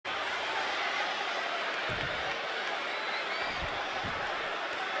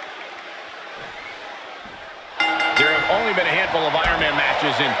There have only been a handful of Iron Man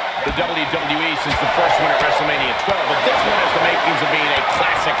matches in the WWE since the first one at WrestleMania 12, but this one has the makings of being a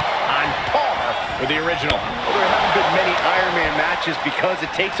classic on par with the original. Well, there haven't been many Iron Man matches because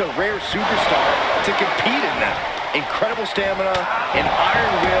it takes a rare superstar to compete in them. Incredible stamina, an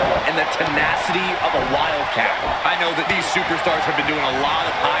iron will, and the tenacity of a wildcat. I know that these superstars have been doing a lot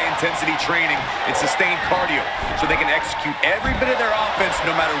of high-intensity training and sustained cardio so they can execute every bit of their offense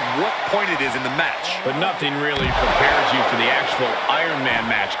no matter what point it is in the match. But nothing really prepares you for the actual Iron Man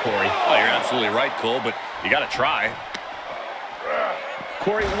match, Corey. Oh, you're absolutely right, Cole, but you got to try.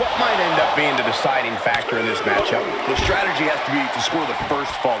 Corey, what might end up being the deciding factor in this matchup? The strategy has to be to score the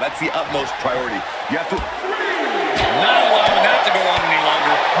first fall. That's the utmost priority. You have to... Not allowing that to go on any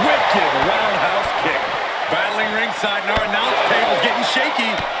longer. Wicked roundhouse kick. Battling ringside, and our announce table's getting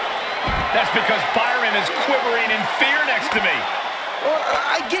shaky. That's because Byron is quivering in fear next to me. Well,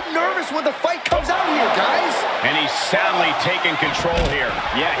 I get nervous when the fight comes out here, guys. And he's soundly taking control here.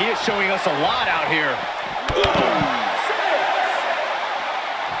 Yeah, he is showing us a lot out here.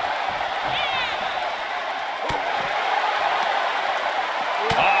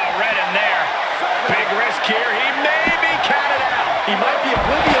 Right in there. Big risk here. He may be counted out. He might be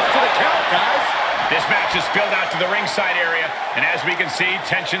oblivious to the count, guys. This match is spilled out to the ringside area, and as we can see,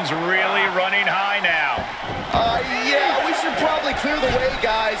 tension's really running high now. Yeah, we should probably clear the way,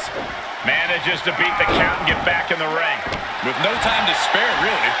 guys. Managed to beat the count and get back in the ring. With no time to spare,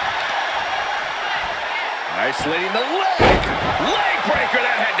 really. Isolating the leg. Leg breaker,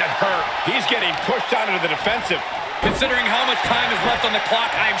 that had to hurt. He's getting pushed out into the defensive. Considering how much time is left on the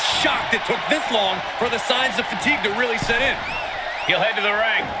clock, I am shocked it took this long for the signs of fatigue to really set in. He'll head to the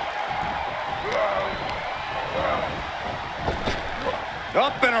ring.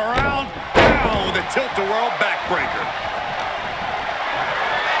 Up and around, down with a tilt-a-whirl backbreaker.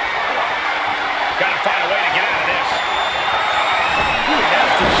 Gotta find a way to get out of this. Ooh,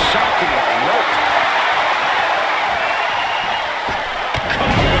 nasty shot to the throat.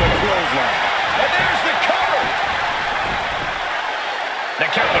 Caught with a clothesline. And there's the cover. The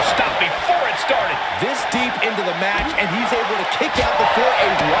count was stopped before it started. This deep into the match, and he's able to kick out before a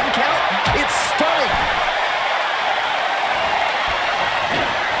 1 count? It's stunning.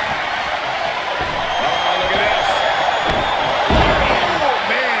 Oh, look at this. Oh,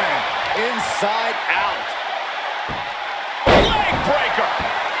 man. Inside out. Leg breaker.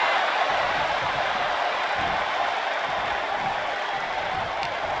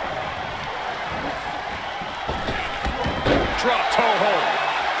 Drop toe hold.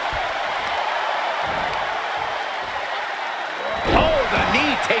 Oh, the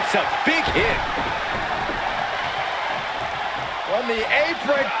knee takes a big hit. On the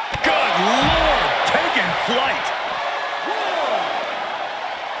apron. Good Lord, taking flight.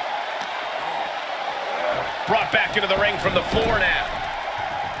 Brought back into the ring from the floor now.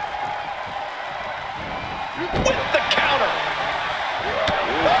 With the counter.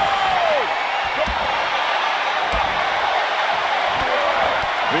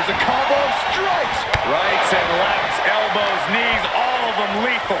 There's a combo of strikes. Rights and lefts, elbows, knees, all of them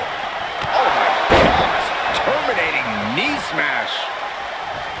lethal. Oh, my gosh. Terminating knee smash.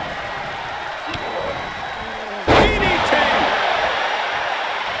 DDT.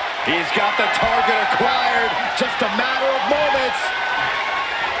 He's got the target acquired. Just a matter of moments.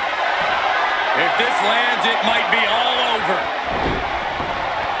 If this lands, it might be all over.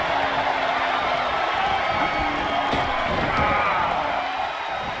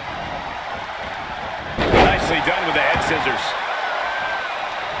 Nicely done with the head scissors.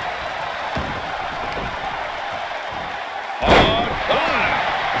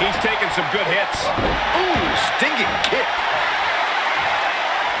 He's taking some good hits. Ooh, stinging kick.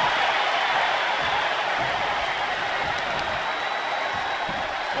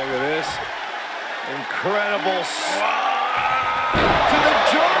 Look at this. Incredible. To the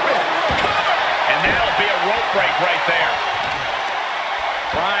German. And that'll be a rope break right there.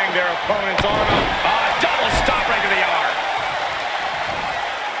 Prying their opponent's arm out. Double stop break of the arm.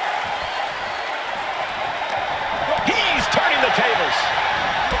 He's turning the tables.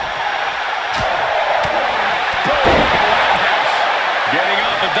 Getting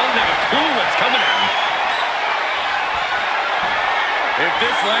up, but doesn't have a clue what's coming at him. If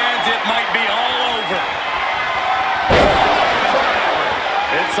this lands, it might be all over.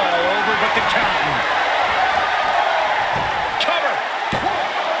 It's all over, but the counting. Cover.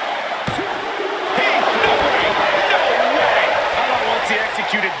 No way. How about once he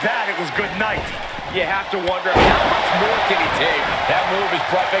executed that, it was good night. You have to wonder how much more can he take? That move has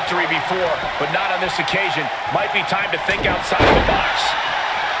brought victory before, but not on this occasion. Might be time to think outside the box.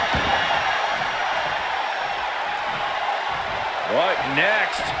 What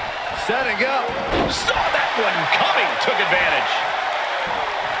next? Setting up. Saw that one coming. Took advantage.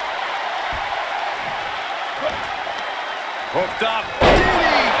 Hooked up.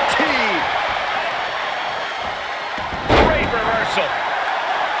 DDT. Great reversal.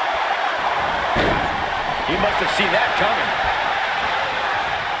 He must have seen that coming.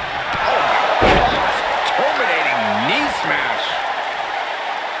 Oh, gosh. Terminating knee smash.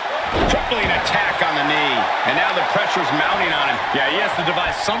 Crippling attack on the knee. And now the pressure's mounting on him. Yeah, he has to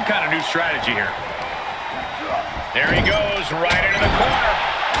devise some kind of new strategy here. There he goes, right into the corner.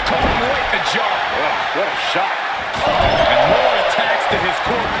 Caught right the jaw. Oh, what a shot. And more attacks to his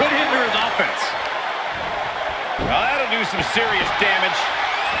core could hinder his offense. Well, that'll do some serious damage.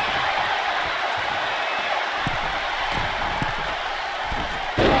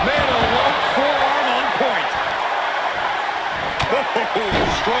 Man, a long forearm on point. Oh,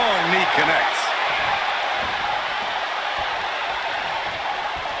 strong knee connects.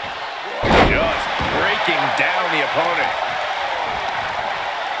 Just breaking down the opponent.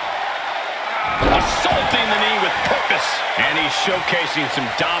 Assaulting the knee with purpose. And he's showcasing some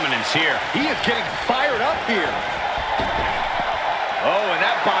dominance here. He is getting fired up here. Oh, and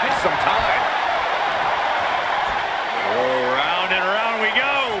that buys some time. Oh, round and around we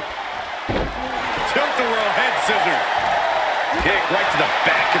go. Tilt-a-whirl head scissors. Kick right to the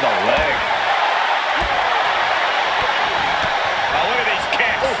back of the leg. Oh, look at these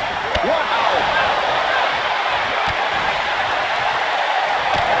kicks. Oh, wow.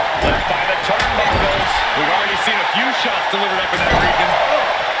 Left by the turnbuckles. We've already seen a few shots delivered up in that region.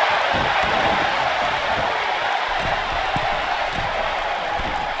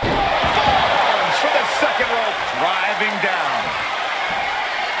 Forearms for the second rope. Driving down.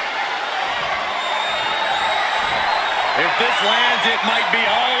 If this lands, it might be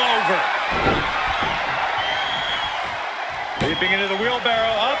all over. Leaping into the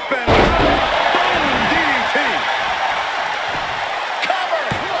wheelbarrow, up and boom, DDT. Cover.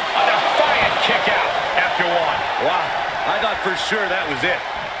 A defiant kick out after one. Wow, I thought for sure that was it.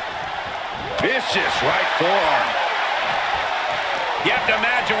 Vicious right forearm. You have to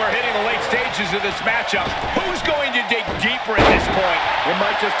imagine we're hitting the late stages of this matchup. Who's going to dig deeper at this point? It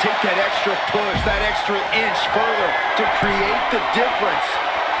might just take that extra push, that extra inch further to create the difference.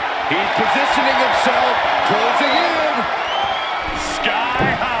 He's positioning himself, closing in.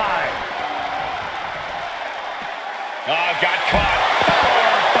 Sky high. Oh, got caught.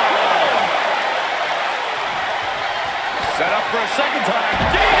 Powerbomb. Set up for a second time.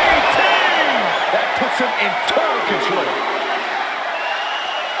 DDT! That puts him in total control.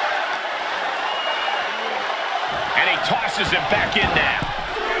 And he tosses him back in now.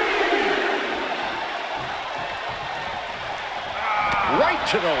 Right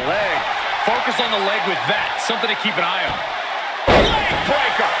to the leg. Focus on the leg with that. Something to keep an eye on. Leg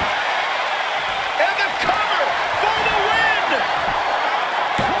breaker. And the cover for the win.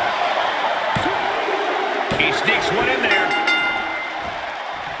 He sneaks one in there.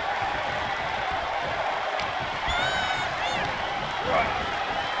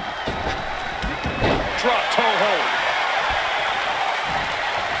 Drop toe hold.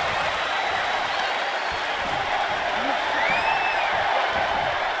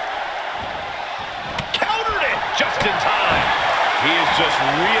 Countered it just in time. He is just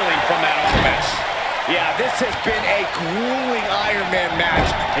reeling from that offense. Yeah, this has been a grueling Iron Man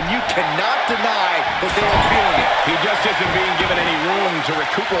match, and you cannot deny that they are feeling it. He just isn't being given any room to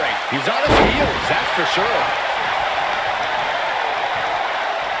recuperate. He's on his heels, that's for sure.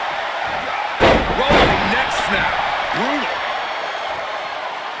 Rolling neck snap. Brutal.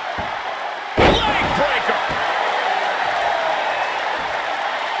 Leg breaker.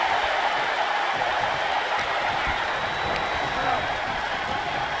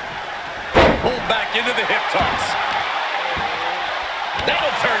 Pulled back into the hip toss.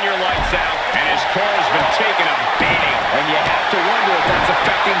 That'll turn your lights out. And his core has been taking a beating. And you have to wonder if that's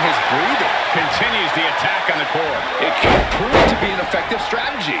affecting his breathing. Continues the attack on the core. It could prove to be an effective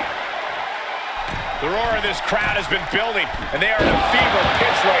strategy. The roar of this crowd has been building, and they are in a fever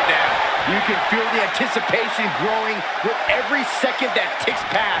pitch right now. You can feel the anticipation growing with every second that ticks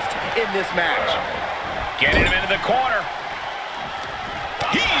past in this match. Getting him into the corner.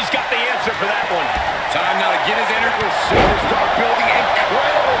 He's got the answer for that one. Time now to get his energy. The superstar building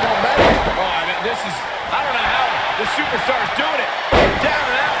incredible momentum. Oh, I mean, I don't know how the superstar's doing it. Down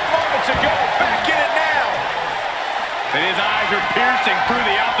and out moments ago, back in it now. And his eyes are piercing through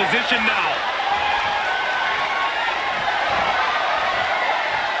the opposition now.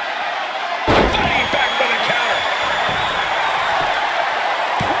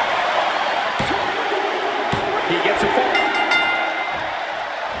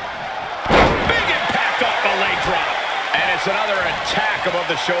 back above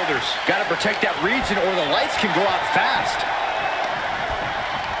the shoulders. Got to protect that region or the lights can go out fast.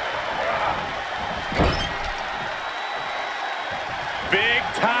 Big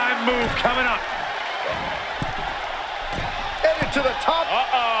time move coming up. Headed to the top.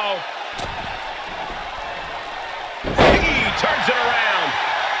 Uh-oh. He turns it around.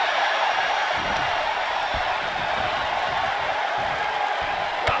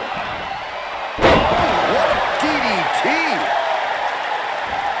 What a DDT.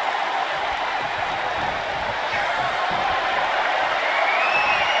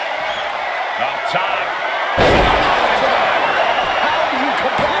 Up top. How do you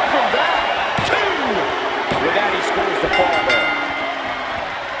come back from that? Two. With that, he scores the fall there.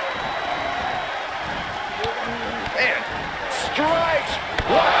 And strikes.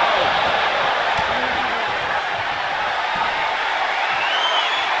 Wow.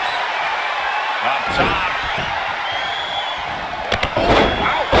 Up top.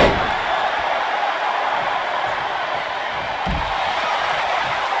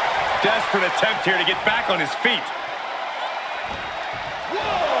 Desperate attempt here to get back on his feet.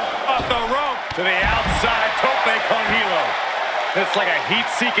 Off the rope to the outside, tope con hilo. It's like a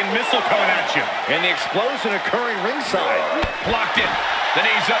heat-seeking missile coming at you. And the explosion occurring ringside. Blocked it. The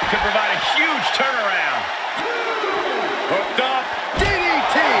knees up could provide a huge turnaround. Hooked up.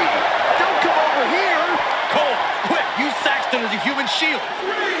 DDT. Don't come over here. Cole, quick, use Saxton as a human shield.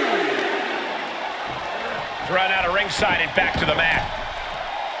 Thrown out of ringside and back to the mat.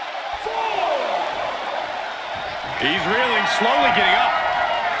 He's reeling, slowly getting up.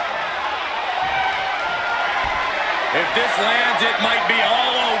 If this lands, it might be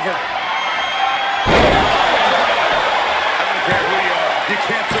all over. I don't care who you are. You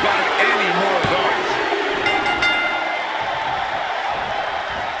can't survive any more of those.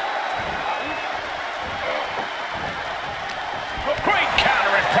 Great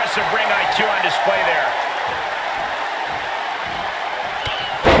counter. Impressive ring IQ on display there.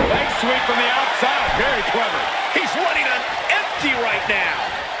 Leg sweep from the outside. Very clever. He's running on empty right now.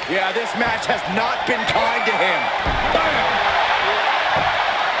 Yeah, this match has not been kind to him. Bam!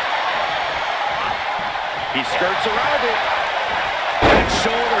 He skirts around it. That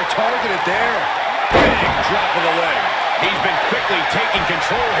shoulder targeted there. Big drop of the leg. He's been quickly taking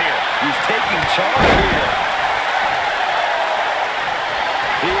control here. He's taking charge here.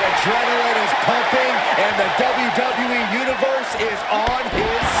 The adrenaline is pumping, and the WWE Universe is on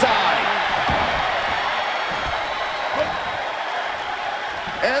his side.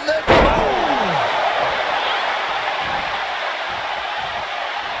 And then, boom!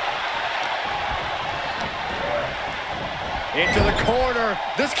 Into the corner.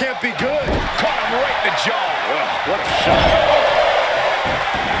 This can't be good. Caught him right in the jaw. What a shot.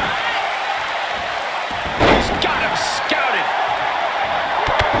 He's got him scouted.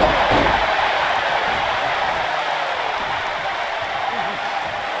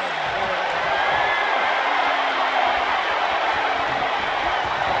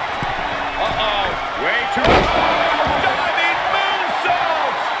 Way too diving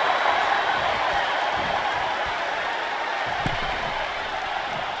moonsault.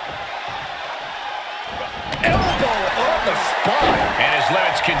 Elbow on the spot. And his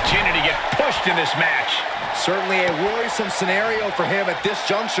limits continue to get pushed in this match. Certainly a worrisome scenario for him at this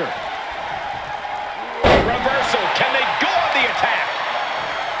juncture. Reversal. Can they go on the attack?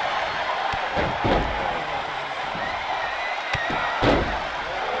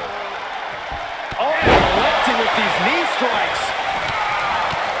 With these knee strikes.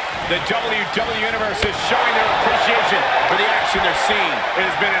 The WWE Universe is showing their appreciation for the action they're seeing. It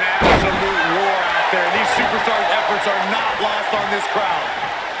has been an absolute war out there. These superstars' efforts are not lost on this crowd.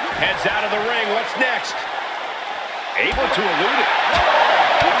 Heads out of the ring. What's next? Able to elude it.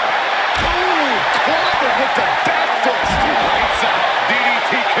 Ooh, clobbered with the back fist. Lights out.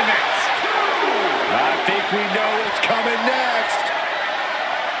 DDT connects. I think we know what's coming next.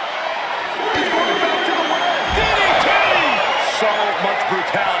 So much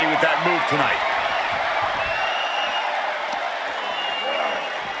brutality with that move tonight.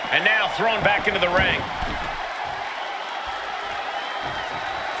 And now thrown back into the ring.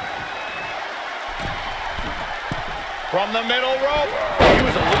 From the middle rope. He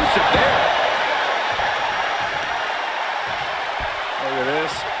was elusive there. Look at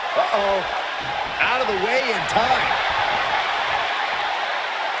this. Uh-oh. Out of the way in time.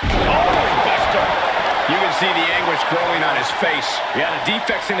 You can see the anguish growing on his face. Yeah, the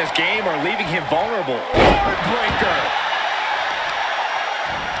defects in his game are leaving him vulnerable. Heartbreaker.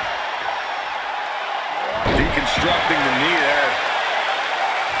 Deconstructing the knee there.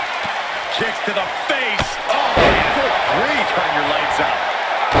 Kicks to the face. Oh, man. Good grief. turn your lights out.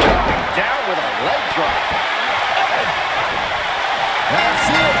 Coming down with a leg drop. That's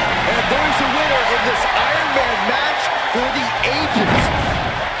it. And there's the winner in this Iron Man match for the ages.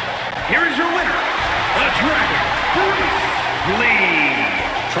 Here is your winner, the Dragon, Bruce Lee.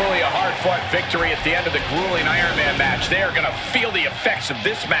 Truly a hard-fought victory at the end of the grueling Iron Man match. They are going to feel the effects of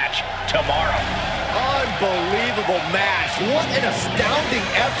this match tomorrow. Unbelievable match. What an astounding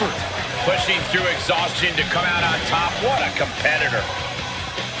effort. Pushing through exhaustion to come out on top. What a competitor.